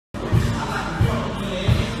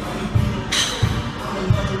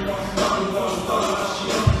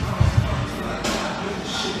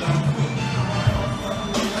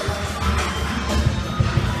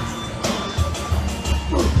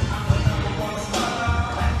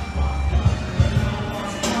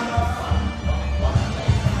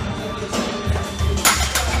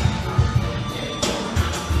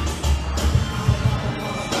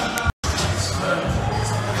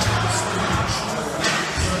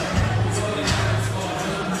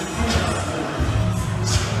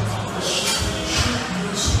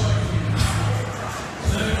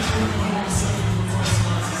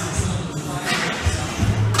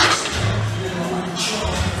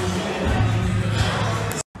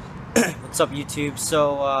What's up, YouTube?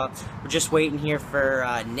 So we're just waiting here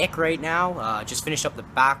for Nick right now. Just finished up the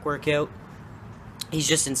back workout. He's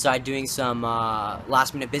just inside doing some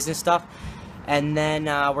last minute business stuff, and then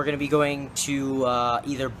we're gonna be going to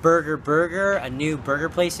either Burger Burger, a new burger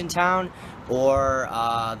place in town, or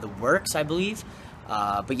the Works, I believe.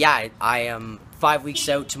 But yeah, I am 5 weeks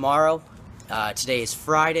out tomorrow. Today is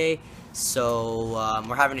Friday, so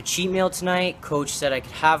we're having a cheat meal tonight. Coach said I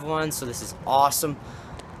could have one, so this is awesome.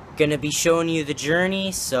 Gonna be showing you the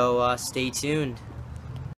journey, so stay tuned.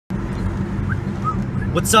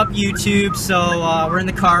 What's up, YouTube? So we're in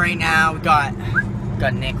the car right now. We got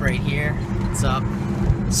Nick right here. What's up?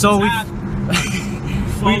 So we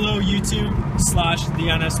follow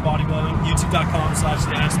YouTube/TheNS Bodybuilding,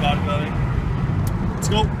 youtube.com/TheNS Bodybuilding. Let's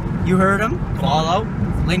go. You heard him. Follow.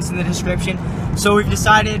 Links in the description. So we've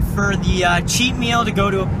decided for the cheat meal to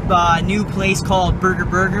go to a new place called Burger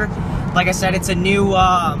Burger. Like I said, it's a new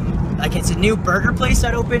burger place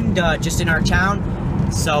that opened just in our town.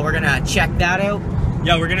 So we're gonna check that out.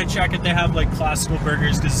 Yeah, we're gonna check if they have like classical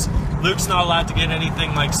burgers, because Luke's not allowed to get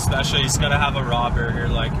anything like special. He's gotta have a raw burger,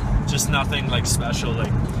 like just nothing like special,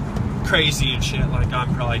 like crazy and shit like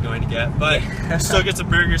I'm probably going to get. But still gets a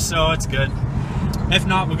burger, so it's good. If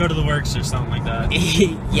not, we'll go to the Works or something like that.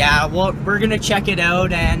 Yeah, well, we're gonna check it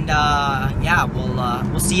out, and yeah,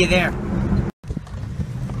 we'll see you there.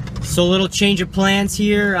 So a little change of plans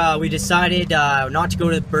here. We decided not to go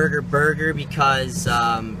to Burger Burger because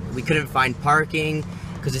we couldn't find parking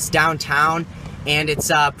because it's downtown and it's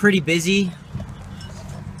pretty busy.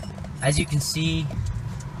 As you can see,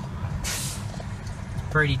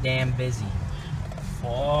 pretty damn busy.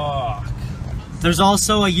 Fuck. There's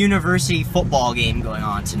also a university football game going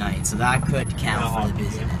on tonight, so that could count for the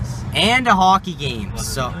busyness. And a hockey game.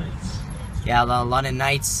 So yeah, the London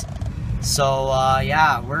Knights. So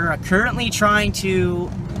yeah, we're currently trying to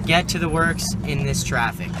get to the Works in this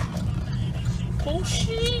traffic.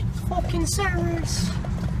 Bullshit, fucking servers.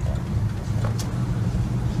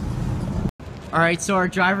 Alright, so our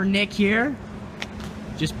driver Nick here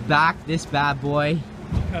just backed this bad boy.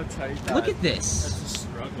 Look how tight that. Look at this. That's a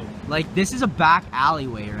struggle. Like, this is a back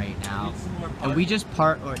alleyway right now. And we just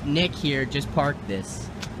Nick here just parked this.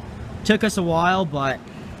 Took us a while, but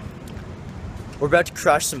we're about to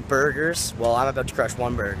crush some burgers. Well, I'm about to crush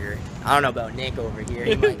one burger. I don't know about Nick over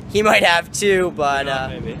here. He might have two, but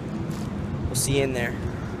maybe. We'll see you in there.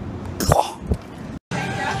 Cool.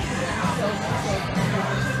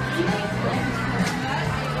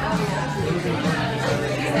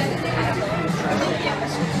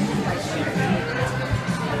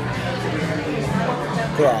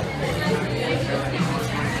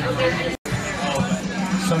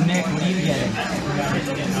 So Nick, what are you getting?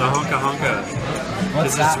 The Honka Honka.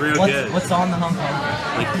 What's This is real good. What's on the Honka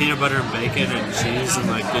Honka? Like peanut butter and bacon and cheese and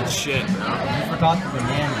like good shit, bro. You forgot the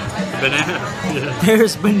banana. Banana. Yeah.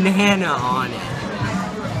 There's banana on it.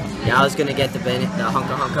 Yeah, I was gonna get the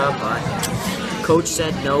Honka Honka, but Coach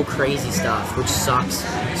said no crazy stuff, which sucks.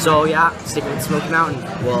 So yeah, stick with Smoky Mountain.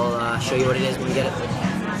 We'll show you what it is when we get it.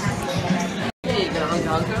 Hey, you got a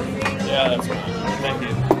Honka Honka? Yeah, that's right. Thank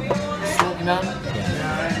you. Smoky Mountain? Yeah.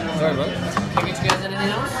 Sorry, bud. Can I get you guys anything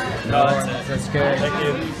else? No, that's it. That's good. Thank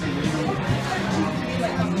you.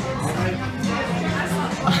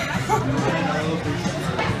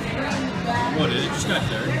 What, it just got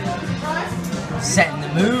dirty? Setting the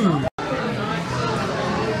mood.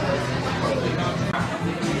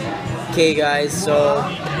 Okay guys, so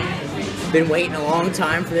been waiting a long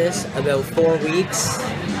time for this, about 4 weeks.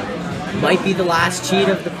 Might be the last cheat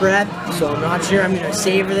of the prep, so I'm not sure I'm gonna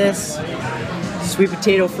savor this. Sweet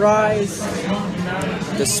potato fries,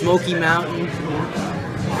 the Smoky Mountain.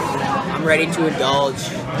 I'm ready to indulge.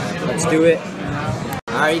 Let's do it.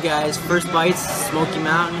 Alright guys, first bites, Smoky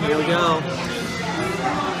Mountain, here we go.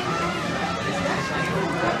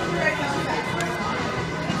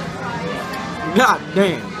 God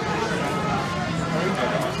damn.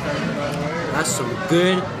 That's some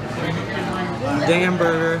good damn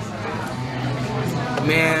burger.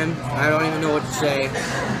 Man, I don't even know what to say.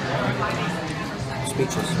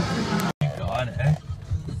 Speechless. God, eh?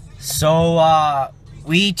 So,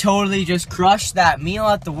 we totally just crushed that meal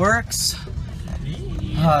at the Works.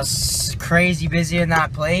 Crazy busy in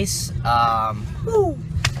that place.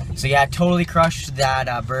 So yeah, totally crushed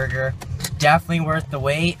that burger. Definitely worth the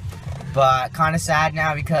wait. But kind of sad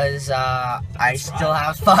now because I still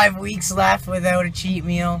have 5 weeks left without a cheat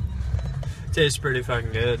meal. Tastes pretty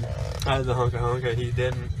fucking good. I had the Honka Honka, he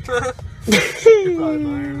didn't. You're probably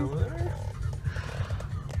buying over there.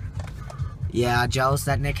 Yeah, jealous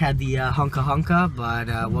that Nick had the Honka Honka, but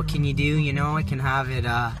what can you do? You know, I can have it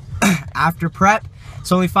after prep.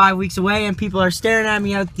 It's only 5 weeks away, and people are staring at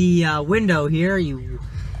me out the window here.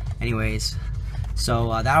 Anyways,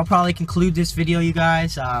 so that'll probably conclude this video, you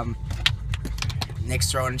guys.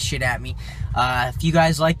 Nick's throwing shit at me. If you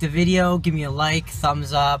guys like the video, give me a like,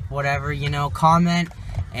 thumbs up, whatever, you know, comment.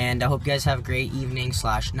 And I hope you guys have a great evening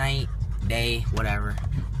 / night, day, whatever.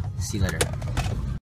 See you later.